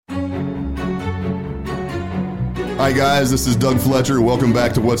Hi guys, this is Doug Fletcher. Welcome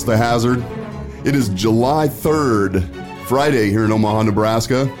back to What's the Hazard? It is July 3rd, Friday here in Omaha,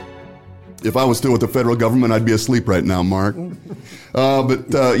 Nebraska. If I was still with the federal government, I'd be asleep right now, Mark.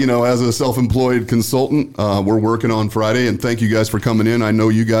 But as a self-employed consultant, we're working on Friday, and thank you guys for coming in. I know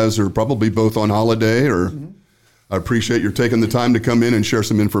you guys are probably both on holiday, or I appreciate your taking the time to come in and share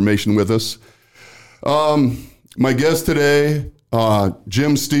some information with us. My guest today,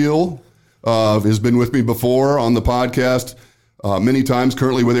 Jim Steele, has been with me before on the podcast many times,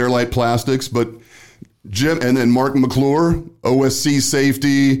 currently with Airlight Plastics, but Jim, and then Mark McClure, OSC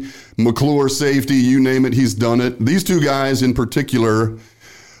Safety, McClure Safety, you name it, he's done it. These two guys in particular,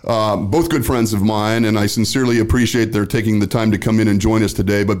 both good friends of mine, and I sincerely appreciate their taking the time to come in and join us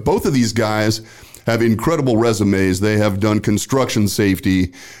today. But both of these guys have incredible resumes. They have done construction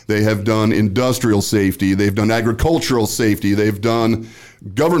safety. They have done industrial safety. They've done agricultural safety. They've done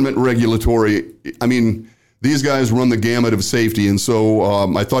government regulatory. I mean, these guys run the gamut of safety, and so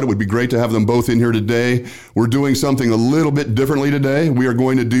I thought it would be great to have them both in here today. We're doing something a little bit differently today. We are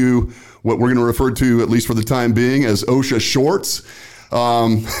going to do what we're going to refer to, at least for the time being, as OSHA shorts.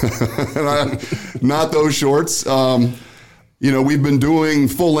 Not those shorts. We've been doing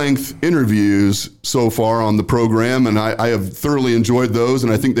full-length interviews so far on the program, and I have thoroughly enjoyed those,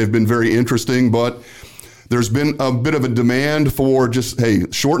 and I think they've been very interesting, but there's been a bit of a demand for just, hey,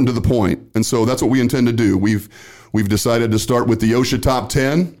 short and to the point. And so that's what we intend to do. We've decided to start with the OSHA Top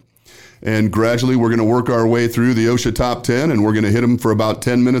 10, and gradually we're going to work our way through the OSHA Top 10, and we're going to hit them for about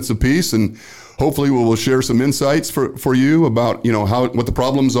 10 minutes apiece, and hopefully we will share some insights for you about, what the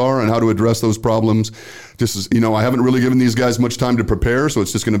problems are and how to address those problems. Just as, I haven't really given these guys much time to prepare, so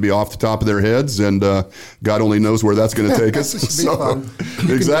it's just going to be off the top of their heads, and God only knows where that's going to take us.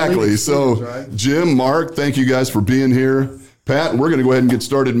 Exactly. So, right? Jim, Mark, thank you guys for being here. Pat, we're going to go ahead and get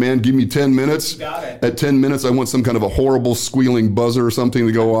started, man. Give me 10 minutes. Got it. At 10 minutes, I want some kind of a horrible squealing buzzer or something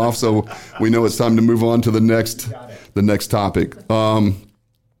to go off, so we know it's time to move on to the next topic.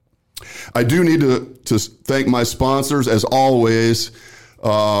 I do need to thank my sponsors, as always.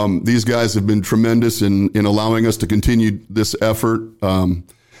 These guys have been tremendous in allowing us to continue this effort,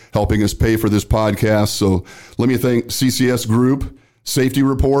 helping us pay for this podcast. So let me thank CCS Group, Safety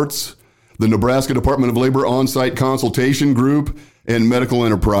Reports, the Nebraska Department of Labor On-Site Consultation Group, and Medical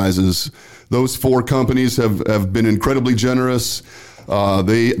Enterprises. Those four companies have been incredibly generous.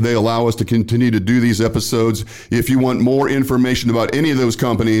 They allow us to continue to do these episodes. If you want more information about any of those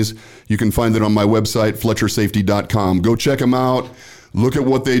companies, you can find it on my website, FletcherSafety.com. Go check them out. Look at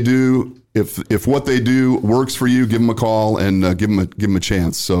what they do. If what they do works for you, give them a call and give them a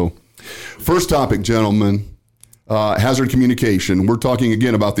chance. So, first topic, gentlemen, hazard communication. We're talking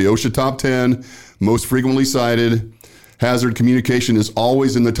again about the OSHA Top 10, most frequently cited. Hazard communication is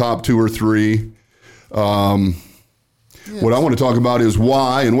always in the top 2 or 3. Yes. What I want to talk about is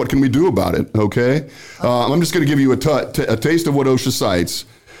why and what can we do about it, okay? I'm just going to give you a taste of what OSHA cites.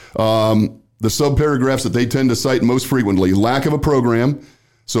 The subparagraphs that they tend to cite most frequently: lack of a program,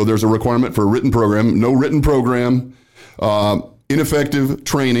 so there's a requirement for a written program, no written program, ineffective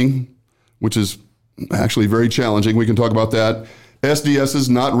training, which is actually very challenging. We can talk about that. SDS is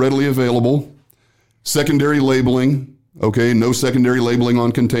not readily available. Secondary labeling. Okay, no secondary labeling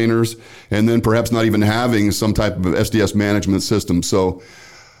on containers, and then perhaps not even having some type of SDS management system. So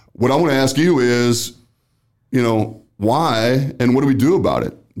what I want to ask you is, why and what do we do about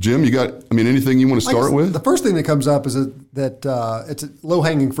it? Jim, anything you want to start with? The first thing that comes up is that it's a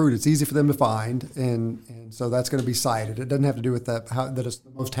low-hanging fruit. It's easy for them to find, and so that's going to be cited. It doesn't have to do with that it's the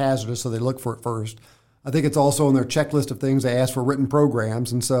most hazardous, so they look for it first. I think it's also on their checklist of things they ask for written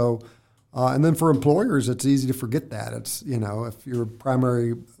programs, and so and then for employers, it's easy to forget that. It's, if your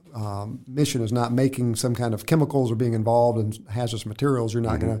primary mission is not making some kind of chemicals or being involved in hazardous materials, you're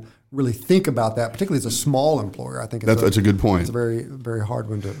not going to really think about that, particularly as a small employer. I think that's a good point. It's a very, very hard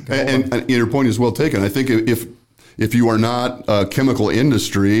one to go and your point is well taken. I think if you are not a chemical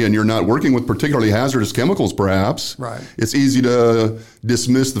industry and you're not working with particularly hazardous chemicals, perhaps, right, it's easy to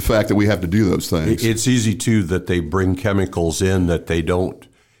dismiss the fact that we have to do those things. It's easy, too, that they bring chemicals in that they don't,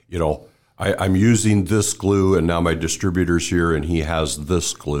 I'm using this glue, and now my distributor's here, and he has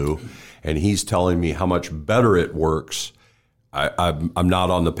this glue, and he's telling me how much better it works. I'm not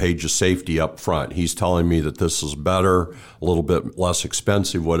on the page of safety up front. He's telling me that this is better, a little bit less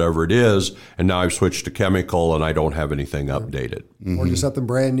expensive, whatever it is, and now I've switched to chemical, and I don't have anything updated. Mm-hmm. Or just something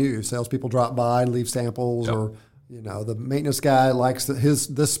brand new. Salespeople drop by and leave samples, yep. Or the maintenance guy likes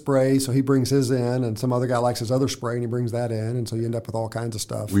this spray, so he brings his in, and some other guy likes his other spray, and he brings that in, and so you end up with all kinds of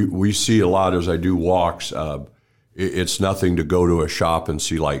stuff. We see a lot as I do walks. It's nothing to go to a shop and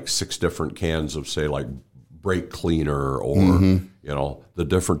see like 6 different cans of, say, like brake cleaner or, the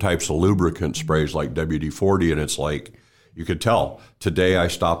different types of lubricant sprays like WD-40. And it's like, you could tell. Today I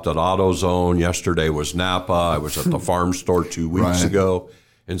stopped at AutoZone. Yesterday was Napa. I was at the farm store 2 weeks ago.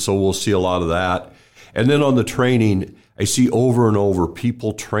 And so we'll see a lot of that. And then on the training, I see over and over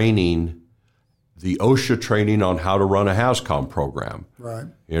people training, the OSHA training on how to run a HAZCOM program. Right.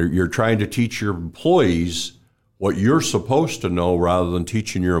 You're trying to teach your employees what you're supposed to know rather than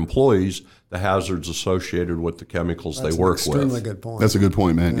teaching your employees the hazards associated with the chemicals they work with. That's an extremely good point. That's a good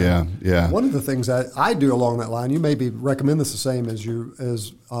point, man. Yeah. One of the things that I do along that line, you maybe recommend this the same as you,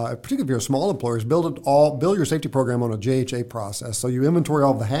 particularly if you're a small employer, is build your safety program on a JHA process. So you inventory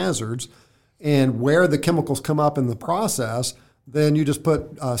all the hazards, and where the chemicals come up in the process, then you just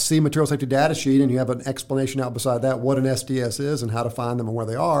put C material safety data sheet, and you have an explanation out beside that what an SDS is and how to find them and where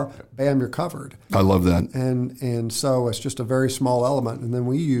they are. Bam, you're covered. I love that. And so it's just a very small element. And then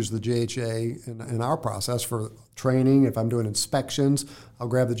we use the JHA in our process for training. If I'm doing inspections, I'll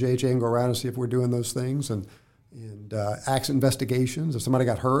grab the JHA and go around and see if we're doing those things. And accident investigations. If somebody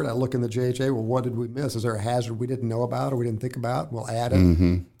got hurt, I look in the JHA. Well, what did we miss? Is there a hazard we didn't know about or we didn't think about? We'll add it.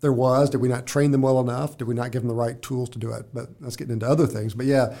 If there was, did we not train them well enough? Did we not give them the right tools to do it? But that's getting into other things. But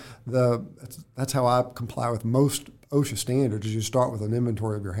yeah, that's how I comply with most OSHA standards. Is you start with an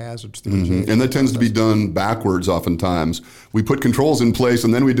inventory of your hazards through the JHA. And that tends to be done backwards oftentimes. We put controls in place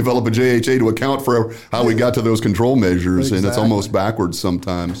and then we develop a JHA to account for how we got to those control measures. Exactly. And it's almost backwards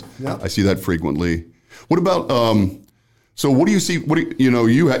sometimes. Yep. I see that frequently. What about, so what do you see,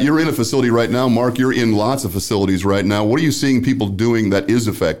 you're in a facility right now, Mark, you're in lots of facilities right now. What are you seeing people doing that is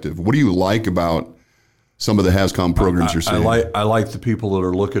effective? What do you like about some of the HAZCOM programs you're seeing? I like the people that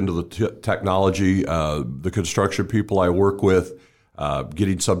are looking to the technology, the construction people I work with,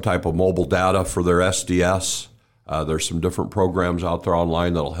 getting some type of mobile data for their SDS. There's some different programs out there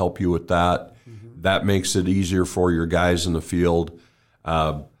online that'll help you with that. That makes it easier for your guys in the field.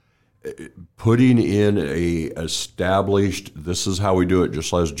 Putting in a established, this is how we do it,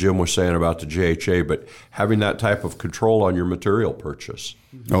 just as Jim was saying about the JHA, but having that type of control on your material purchase.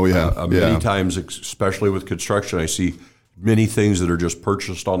 Oh, yeah. Many times, especially with construction, I see many things that are just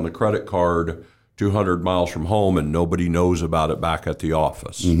purchased on the credit card 200 miles from home and nobody knows about it back at the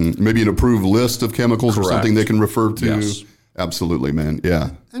office. Maybe an approved list of chemicals Correct. or something they can refer to. Yes. Absolutely, man.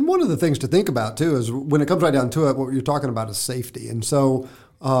 Yeah. And one of the things to think about, too, is when it comes right down to it, what you're talking about is safety. And so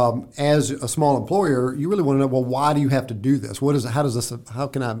as a small employer, you really want to know, well, why do you have to do this? How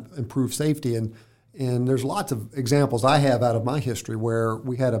can I improve safety? And there's lots of examples I have out of my history where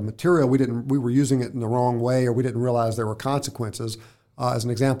we had a material, we were using it in the wrong way, or we didn't realize there were consequences. As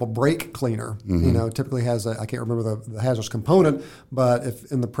an example, brake cleaner, typically has I can't remember the hazardous component, but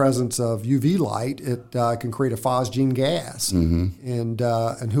if in the presence of UV light, it can create a phosgene gas. And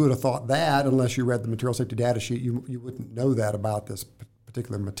who would have thought that unless you read the material safety data sheet, you wouldn't know that about this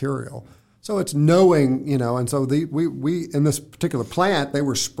particular material. So it's knowing, and so we in this particular plant, they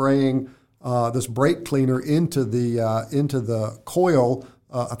were spraying this brake cleaner into the coil.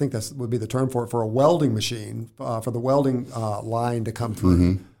 I think that would be the term for it, for a welding machine, for the welding line to come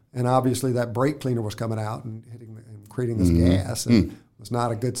through. And obviously that brake cleaner was coming out and hitting and creating this gas, and it was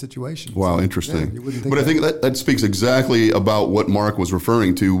not a good situation. Wow, so, interesting. Yeah, you wouldn't think I think that speaks exactly about what Mark was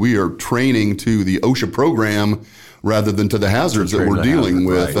referring to. We are training to the OSHA program rather than to the hazards that we're dealing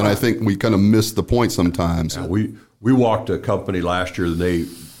with. Right. And I think we kind of miss the point sometimes. Yeah, we walked a company last year, and they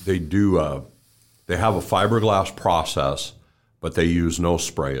have a fiberglass process, but they use no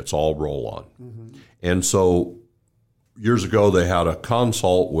spray. It's all roll-on. And so years ago, they had a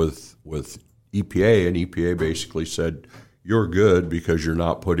consult with EPA, and EPA basically said, you're good because you're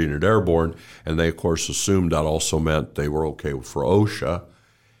not putting it airborne. And they, of course, assumed that also meant they were okay for OSHA.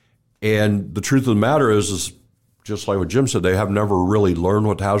 And the truth of the matter is just like what Jim said, they have never really learned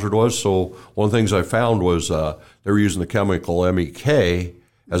what the hazard was. So one of the things I found was they were using the chemical MEK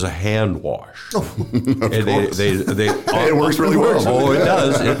as a hand wash. And it works really well. Oh, it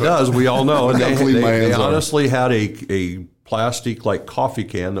does. We all know. And they honestly had a plastic like coffee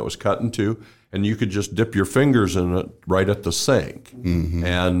can that was cut in two, and you could just dip your fingers in it right at the sink.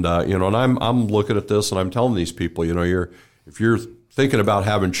 And and I'm looking at this and I'm telling these people, if you're thinking about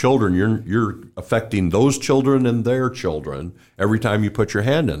having children, you're affecting those children and their children every time you put your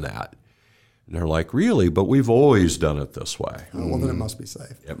hand in that. And they're like, really? But we've always done it this way. Oh, well, then it must be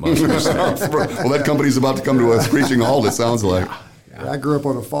safe. It must be safe. Well, that company's about to come to a screeching halt, it sounds like. Yeah, I grew up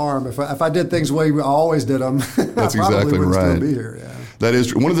on a farm. If I did things the way I always did them, that's I probably exactly wouldn't right. still be here. Yeah. That is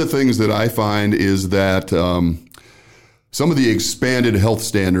true. One of the things that I find is that some of the expanded health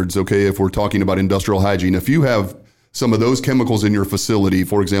standards, okay, if we're talking about industrial hygiene, if you have some of those chemicals in your facility,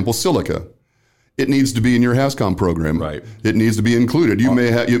 for example, silica, it needs to be in your HAZCOM program. Right. It needs to be included. You may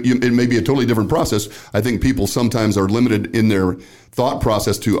have, it may be a totally different process. I think people sometimes are limited in their thought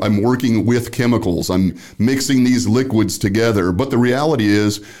process to, I'm working with chemicals, I'm mixing these liquids together. But the reality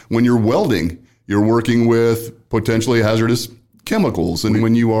is, when you're welding, you're working with potentially hazardous chemicals. And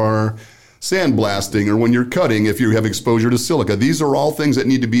when you are sandblasting, or when you're cutting, if you have exposure to silica, these are all things that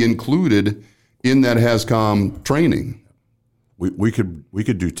need to be included in that HAZCOM training. We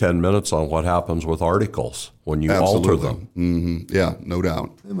could do 10 minutes on what happens with articles when you alter them. Mm-hmm. Yeah, no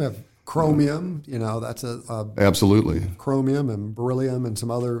doubt. And we have chromium, that's Absolutely. Chromium and beryllium and some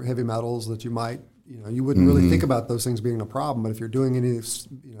other heavy metals that you might, you wouldn't really think about those things being a problem. But if you're doing any,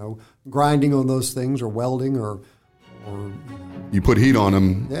 grinding on those things or welding or you put heat on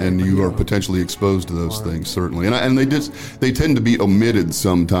them, and you are potentially exposed to those things, certainly. And they tend to be omitted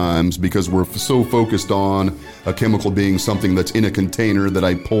sometimes because we're so focused on a chemical being something that's in a container that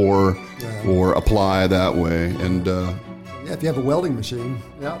I pour or apply that way. And if you have a welding machine,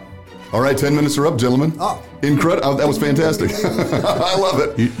 All right, 10 minutes are up, gentlemen. Oh. Incredible. That was fantastic. I love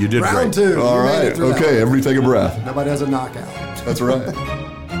it. You did Round great. 2. All right. Okay, everybody take a breath. Nobody has a knockout. That's right.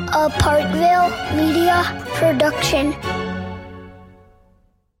 A Parkville Media Production.